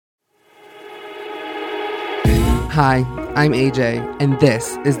Hi, I'm AJ, and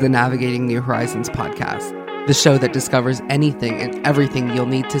this is the Navigating New Horizons podcast, the show that discovers anything and everything you'll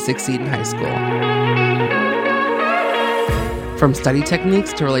need to succeed in high school. From study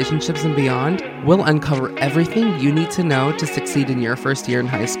techniques to relationships and beyond, we'll uncover everything you need to know to succeed in your first year in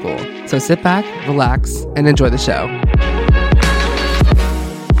high school. So sit back, relax, and enjoy the show.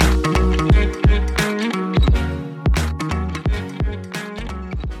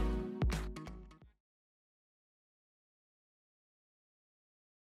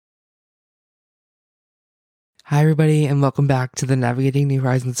 Hi, everybody, and welcome back to the Navigating New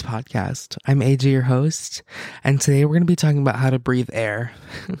Horizons podcast. I'm AJ, your host, and today we're going to be talking about how to breathe air.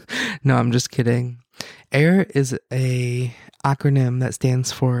 No, I'm just kidding. A.I.R is a acronym that stands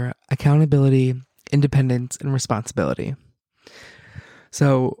for Accountability, Independence, and Responsibility.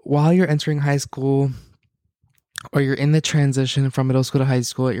 So while you're entering high school or you're in the transition from middle school to high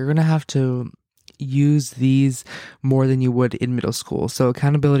school, you're going to have to use these more than you would in middle school. So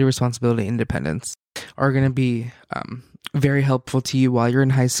accountability, responsibility, independence are going to be very helpful to you while you're in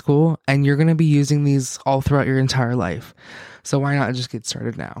high school, and you're going to be using these all throughout your entire life. So why not just get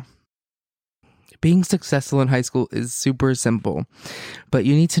started now? Being successful in high school is super simple, but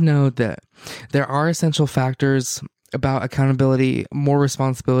you need to know that there are essential factors about accountability, more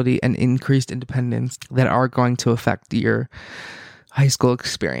responsibility, and increased independence that are going to affect your high school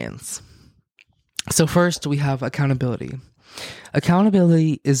experience. So first, we have accountability.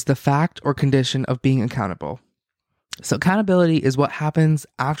 Accountability is the fact or condition of being accountable. So accountability is what happens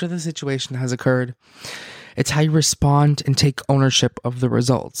after the situation has occurred. It's how you respond and take ownership of the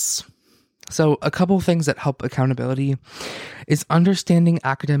results. So a couple things that help accountability is understanding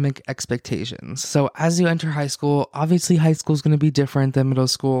academic expectations. So as you enter high school, obviously high school is going to be different than middle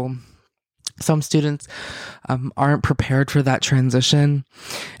school. Some students aren't prepared for that transition,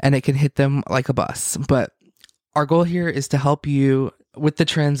 and it can hit them like a bus. But our goal here is to help you with the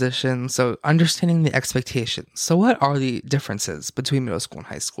transition, so understanding the expectations. So what are the differences between middle school and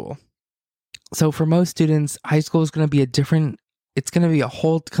high school? So for most students, high school is going to be it's going to be a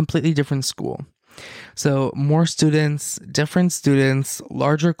whole completely different school. So more students, different students,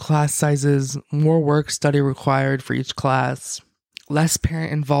 larger class sizes, more work study required for each class, less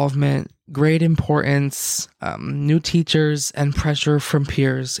parent involvement, grade importance, new teachers, and pressure from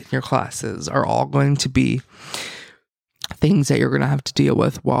peers in your classes are all going to be things that you're going to have to deal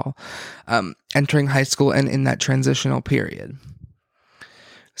with while entering high school and in that transitional period.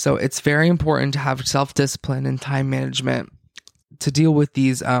 So it's very important to have self-discipline and time management to deal with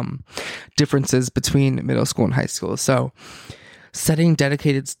these differences between middle school and high school. So setting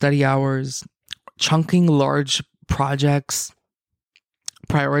dedicated study hours, chunking large projects,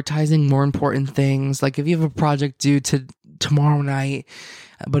 prioritizing more important things. Like if you have a project due to tomorrow night,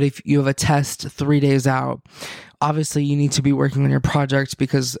 but if you have a test 3 days out, obviously you need to be working on your project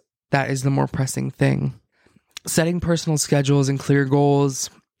because that is the more pressing thing. Setting personal schedules and clear goals,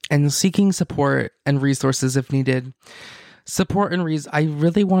 and seeking support and resources if needed. Support and I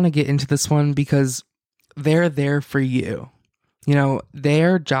really want to get into this one because they're there for you. You know,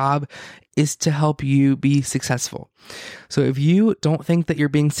 their job is to help you be successful. So if you don't think that you're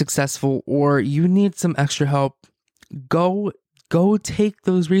being successful or you need some extra help, go take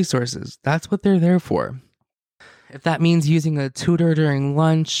those resources. That's what they're there for. If that means using a tutor during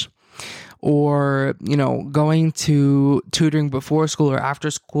lunch or, going to tutoring before school or after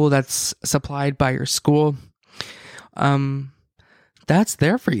school that's supplied by your school, that's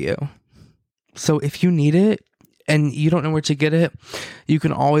there for you. So if you need it, and you don't know where to get it, you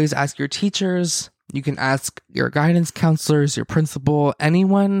can always ask your teachers, you can ask your guidance counselors, your principal,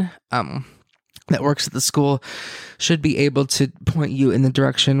 anyone that works at the school should be able to point you in the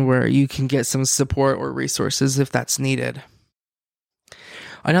direction where you can get some support or resources if that's needed.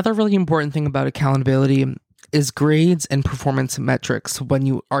 Another really important thing about accountability is grades and performance metrics when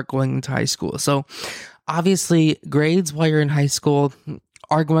you are going into high school. So obviously grades while you're in high school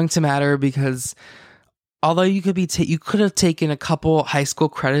are going to matter because although you could have taken a couple high school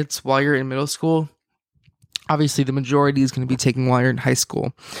credits while you're in middle school, obviously the majority is going to be taken while you're in high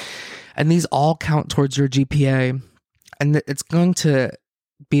school. And these all count towards your GPA, and it's going to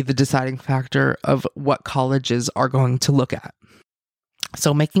be the deciding factor of what colleges are going to look at.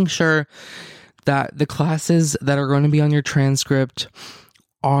 So making sure that the classes that are going to be on your transcript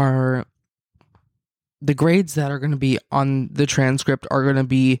are the grades that are going to be on the transcript are going to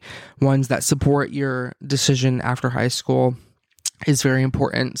be ones that support your decision after high school is very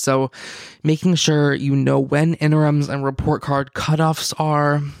important. So making sure you know when interims and report card cutoffs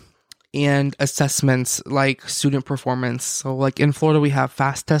are, and assessments like student performance. So like in Florida, we have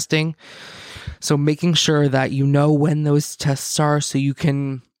FAST testing. So making sure that you know when those tests are so you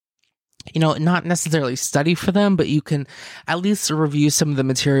can, not necessarily study for them, but you can at least review some of the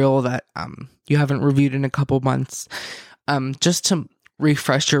material that you haven't reviewed in a couple months, just to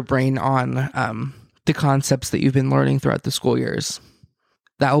refresh your brain on the concepts that you've been learning throughout the school years.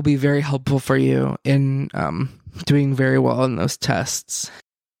 That will be very helpful for you in doing very well in those tests.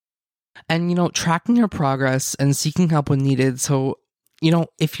 And, tracking your progress and seeking help when needed. So,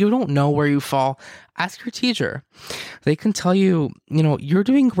 if you don't know where you fall, ask your teacher. They can tell you, you're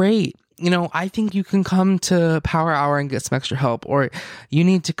doing great. I think you can come to Power Hour and get some extra help, or you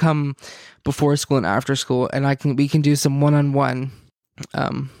need to come before school and after school, and we can do some one-on-one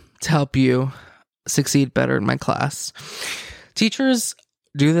to help you succeed better in my class. Teachers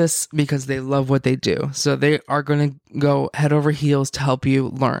do this because they love what they do. So they are going to go head over heels to help you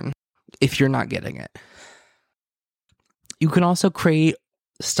learn if you're not getting it. You can also create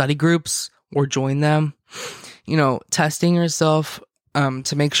study groups or join them, testing yourself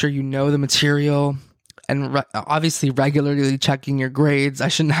to make sure you know the material, and obviously regularly checking your grades. I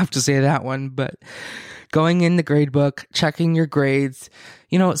shouldn't have to say that one, but going in the grade book, checking your grades.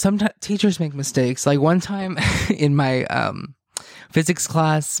 Sometimes teachers make mistakes. Like one time in my physics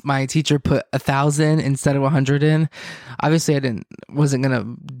class, my teacher put 1,000 instead of 100 in. Obviously, I wasn't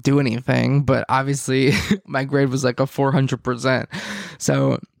gonna do anything, but obviously my grade was like a 400%.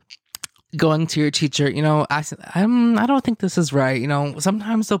 So going to your teacher, I don't think this is right.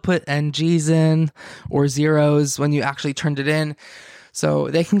 Sometimes they'll put NGs in or zeros when you actually turned it in. So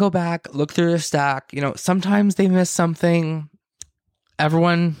they can go back, look through their stack. Sometimes they miss something.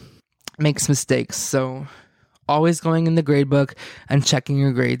 Everyone makes mistakes. So always going in the grade book and checking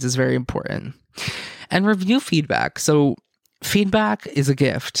your grades is very important. And review feedback. So feedback is a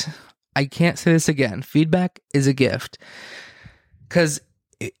gift. I can't say this again. Feedback is a gift. Because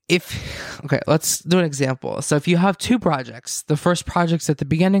let's do an example. So if you have two projects, the first project's at the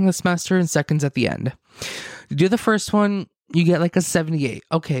beginning of the semester and second's at the end. You do the first one, you get like a 78.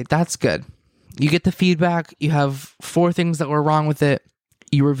 Okay, that's good. You get the feedback. You have 4 things that were wrong with it.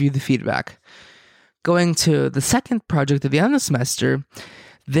 You review the feedback. Going to the second project at the end of the semester,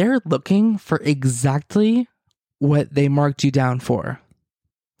 they're looking for exactly what they marked you down for.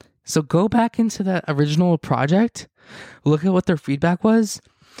 So go back into that original project, look at what their feedback was,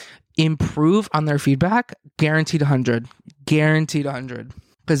 improve on their feedback, guaranteed 100. Guaranteed 100.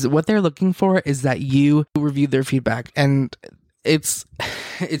 Because what they're looking for is that you review their feedback. And it's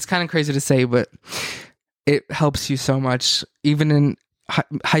kind of crazy to say, but it helps you so much. Even in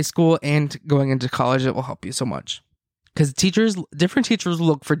high school and going into college, it will help you so much. Because different teachers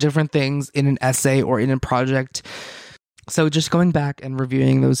look for different things in an essay or in a project. So just going back and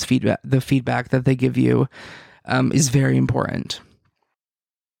reviewing the feedback that they give you is very important.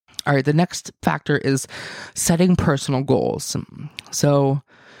 All right, the next factor is setting personal goals. So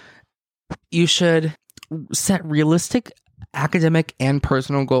you should set realistic academic and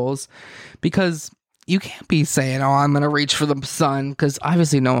personal goals, because you can't be saying, I'm going to reach for the sun, because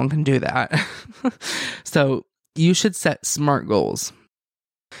obviously no one can do that. So you should set SMART goals.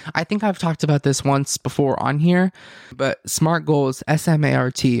 I think I've talked about this once before on here, but SMART goals,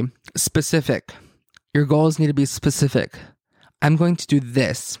 SMART, specific. Your goals need to be specific. I'm going to do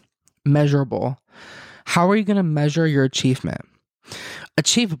this. Measurable. How are you going to measure your achievement?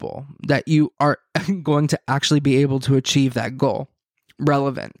 Achievable, that you are going to actually be able to achieve that goal.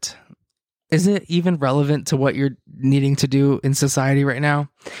 Relevant. Is it even relevant to what you're needing to do in society right now?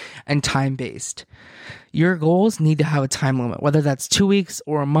 And time-based. Your goals need to have a time limit, whether that's 2 weeks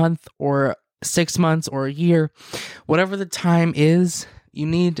or a month or 6 months or a year. Whatever the time is, you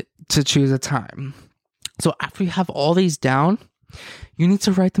need to choose a time. So after you have all these down, you need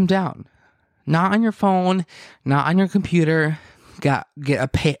to write them down. Not on your phone, not on your computer. Get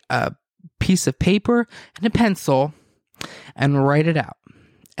a piece of paper and a pencil and write it out.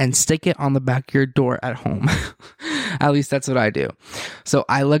 And stick it on the back of your door at home. At least that's what I do. So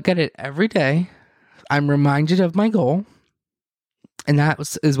I look at it every day. I'm reminded of my goal. And that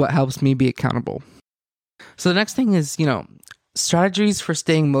is what helps me be accountable. So the next thing is, strategies for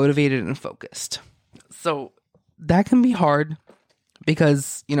staying motivated and focused. So that can be hard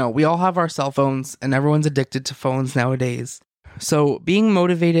because, we all have our cell phones and everyone's addicted to phones nowadays. So being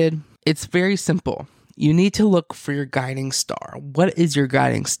motivated, it's very simple. You need to look for your guiding star. What is your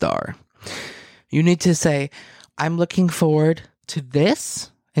guiding star? You need to say, I'm looking forward to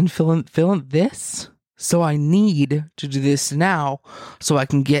this and fill in this. So I need to do this now so I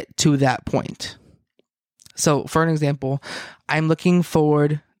can get to that point. So for an example, I'm looking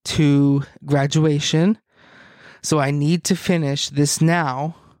forward to graduation. So I need to finish this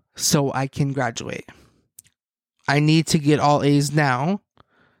now so I can graduate. I need to get all A's now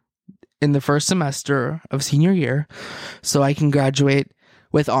in the first semester of senior year so I can graduate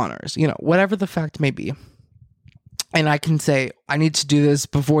with honors, whatever the fact may be. And I can say, I need to do this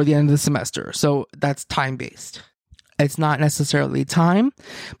before the end of the semester. So that's time-based. It's not necessarily time,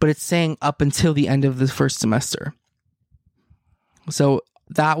 but it's saying up until the end of the first semester. So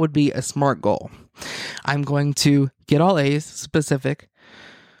that would be a SMART goal. I'm going to get all A's, specific.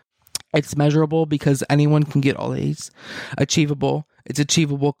 It's measurable because anyone can get all A's. Achievable. It's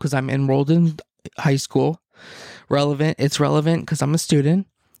achievable because I'm enrolled in high school. Relevant. It's relevant because I'm a student.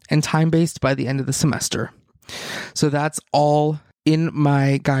 And time-based by the end of the semester. So that's all in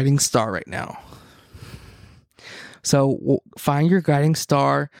my guiding star right now. So find your guiding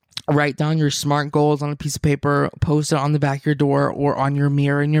star, write down your SMART goals on a piece of paper, post it on the back of your door or on your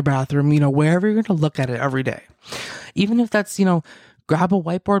mirror in your bathroom, wherever you're going to look at it every day. Even if that's, grab a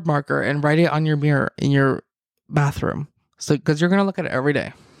whiteboard marker and write it on your mirror in your bathroom. So, because you're going to look at it every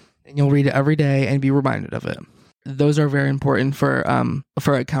day and you'll read it every day and be reminded of it. Those are very important for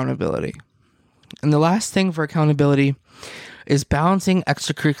accountability. And the last thing for accountability is balancing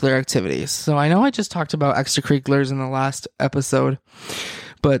extracurricular activities. So I know I just talked about extracurriculars in the last episode,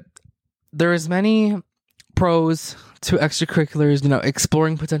 but there is many pros to extracurriculars,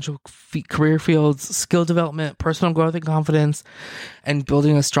 exploring potential career fields, skill development, personal growth and confidence, and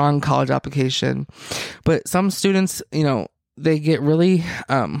building a strong college application. But some students, they get really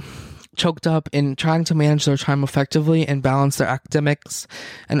choked up in trying to manage their time effectively and balance their academics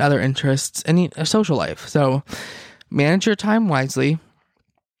and other interests and a social life. So manage your time wisely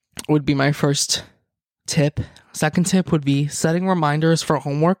would be my first tip. Second tip would be setting reminders for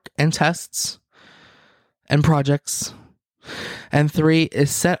homework and tests and projects. And 3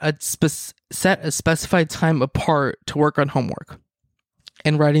 is set a specified time apart to work on homework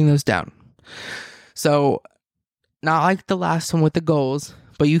and writing those down. So not like the last one with the goals,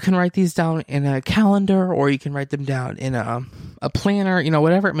 but you can write these down in a calendar or you can write them down in a planner,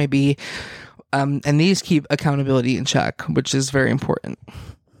 whatever it may be. And these keep accountability in check, which is very important.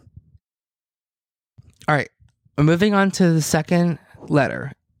 All right. Moving on to the second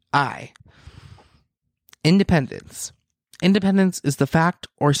letter, I. Independence. Independence is the fact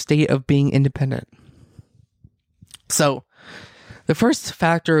or state of being independent. So the first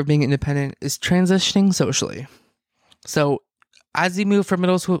factor of being independent is transitioning socially. So as you move from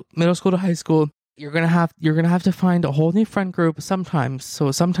middle school to high school, you're gonna have to find a whole new friend group sometimes.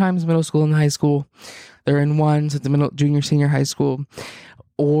 So sometimes middle school and high school, they're in one, so the junior, senior high school,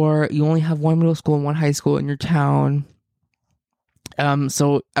 or you only have one middle school and one high school in your town.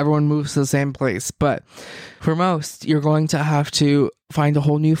 So everyone moves to the same place. But for most, you're going to have to find a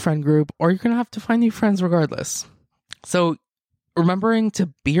whole new friend group, or you're gonna have to find new friends regardless. So remembering to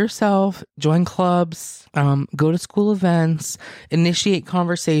be yourself, join clubs, go to school events, initiate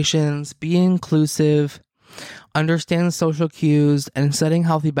conversations, be inclusive, understand social cues, and setting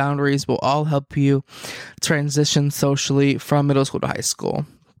healthy boundaries will all help you transition socially from middle school to high school.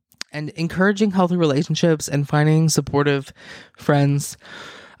 And encouraging healthy relationships and finding supportive friends,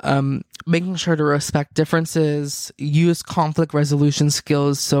 making sure to respect differences, use conflict resolution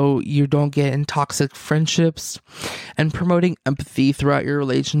skills so you don't get in toxic friendships, and promoting empathy throughout your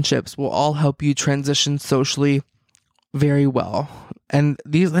relationships will all help you transition socially very well. And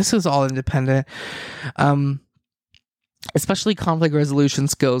this is all independent, especially conflict resolution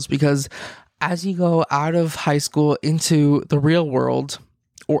skills, because as you go out of high school into the real world,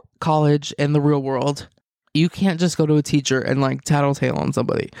 or college and the real world, you can't just go to a teacher and tattletale on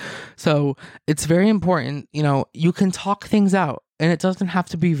somebody. So it's very important, you can talk things out and it doesn't have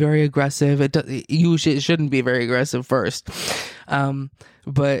to be very aggressive. It shouldn't be very aggressive first.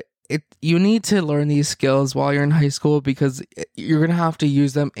 But you need to learn these skills while you're in high school because you're going to have to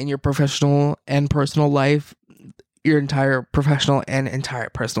use them in your professional and personal life, your entire professional and entire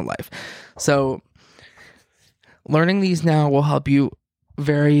personal life. So learning these now will help you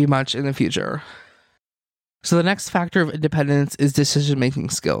very much in the future. So the next factor of independence is decision-making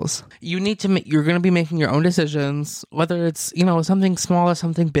skills. You're going to be making your own decisions, whether it's, something small or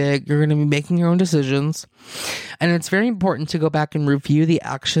something big, you're going to be making your own decisions. And it's very important to go back and review the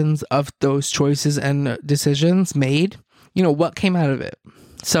actions of those choices and decisions made, what came out of it.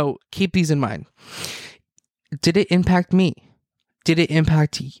 So keep these in mind. Did it impact me? Did it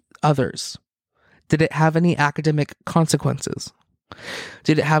impact others? Did it have any academic consequences?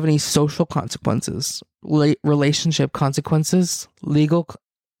 Did it have any social consequences, relationship consequences, legal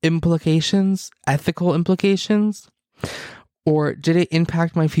implications, ethical implications? Or did it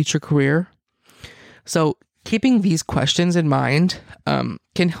impact my future career? So Keeping these questions in mind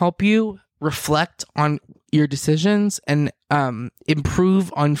can help you reflect on your decisions and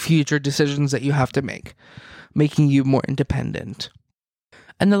improve on future decisions that you have to make, making you more independent.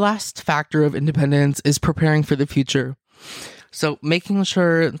 And the last factor of independence is preparing for the future. So making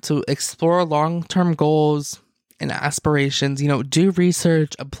sure to explore long-term goals and aspirations, do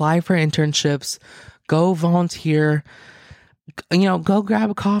research, apply for internships, go volunteer, go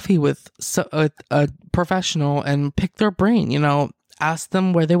grab a coffee with a professional and pick their brain, ask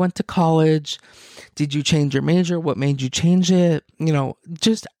them where they went to college. Did you change your major? What made you change it?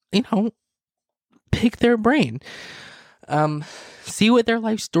 Pick their brain. See what their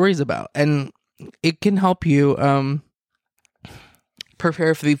life story is about. And it can help you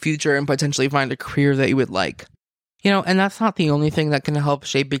prepare for the future and potentially find a career that you would like. And that's not the only thing that can help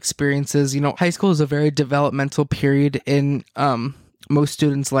shape experiences. High school is a very developmental period in most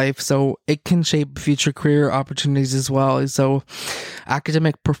students' life, so it can shape future career opportunities as well. So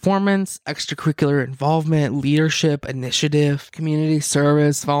academic performance, extracurricular involvement, leadership, initiative, community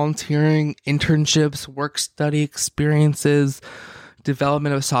service, volunteering, internships, work study experiences,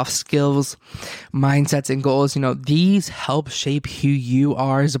 development of soft skills, mindsets, and goals. These help shape who you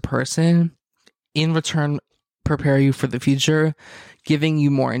are as a person. In return, prepare you for the future, giving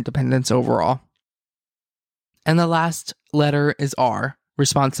you more independence overall. And the last letter is R,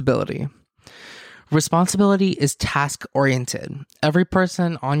 responsibility. Responsibility is task-oriented. Every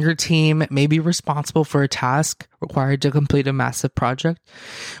person on your team may be responsible for a task required to complete a massive project,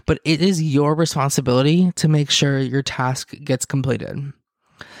 but it is your responsibility to make sure your task gets completed.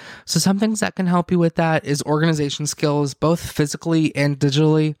 So some things that can help you with that is organization skills, both physically and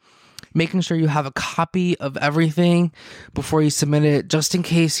digitally. Making sure you have a copy of everything before you submit it, just in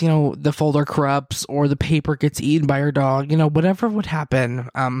case, the folder corrupts or the paper gets eaten by your dog, whatever would happen,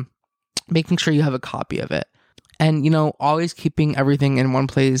 making sure you have a copy of it. And, always keeping everything in one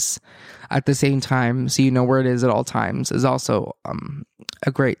place at the same time so you know where it is at all times is also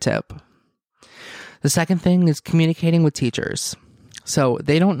a great tip. The second thing is communicating with teachers. So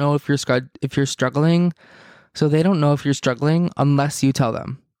they don't know if you're struggling. So they don't know if you're struggling unless you tell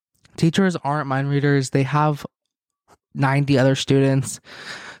them. Teachers aren't mind readers. They have 90 other students.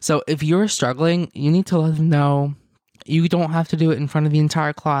 So if you're struggling, you need to let them know. You don't have to do it in front of the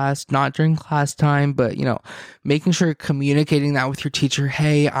entire class, not during class time, but, making sure you're communicating that with your teacher.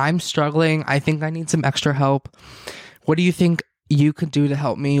 Hey, I'm struggling. I think I need some extra help. What do you think you could do to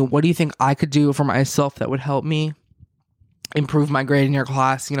help me? What do you think I could do for myself that would help me improve my grade in your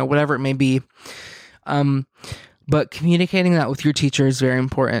class? Whatever it may be. But communicating that with your teacher is very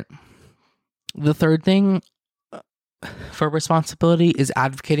important. The third thing for responsibility is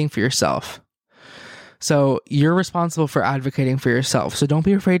advocating for yourself. So you're responsible for advocating for yourself. So don't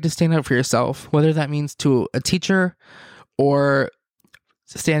be afraid to stand up for yourself, whether that means to a teacher or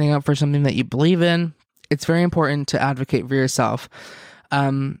standing up for something that you believe in. It's very important to advocate for yourself.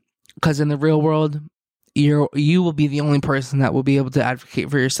 Because in the real world, you will be the only person that will be able to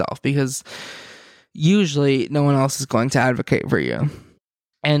advocate for yourself, because usually no one else is going to advocate for you.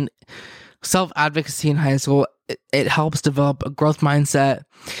 And self-advocacy in high school, it helps develop a growth mindset,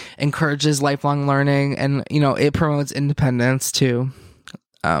 encourages lifelong learning, and, it promotes independence too,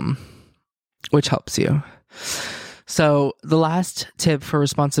 which helps you. So the last tip for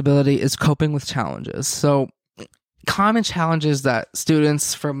responsibility is coping with challenges. So common challenges that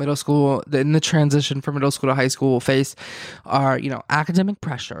students from middle school, in the transition from middle school to high school, will face are, academic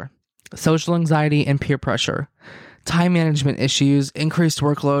pressure, social anxiety, and peer pressure, time management issues, increased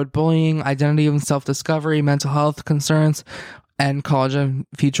workload, bullying, identity and self-discovery, mental health concerns, and college and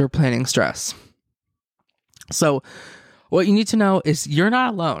future planning stress. So what you need to know is you're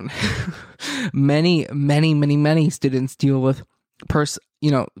not alone. Many students deal with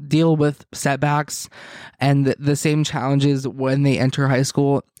setbacks and the same challenges when they enter high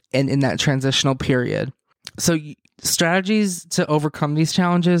school and in that transitional period. So strategies to overcome these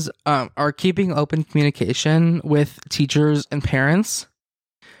challenges are keeping open communication with teachers and parents,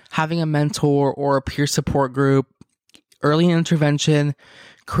 having a mentor or a peer support group, early intervention,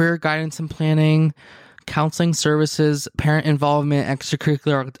 career guidance and planning, counseling services, parent involvement,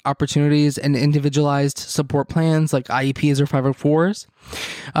 extracurricular opportunities, and individualized support plans like IEPs or 504s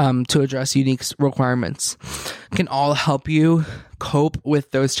to address unique requirements can all help you cope with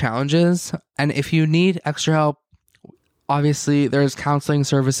those challenges. And if you need extra help, obviously there's counseling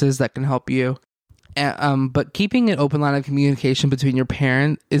services that can help you. But keeping an open line of communication between your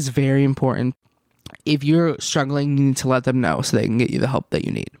parent is very important. If you're struggling, you need to let them know so they can get you the help that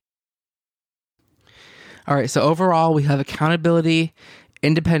you need. All right, so overall, we have accountability,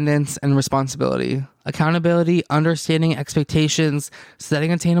 independence, and responsibility. accountability, understanding expectations,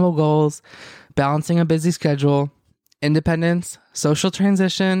 setting attainable goals, balancing a busy schedule, independence, social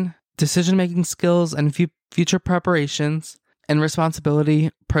transition, decision-making skills and future preparations, and responsibility,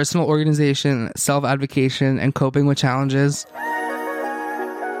 personal organization, self-advocation, and coping with challenges.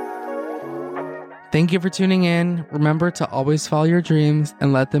 Thank you for tuning in. Remember to always follow your dreams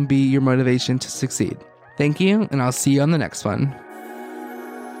and let them be your motivation to succeed. Thank you, and I'll see you on the next one.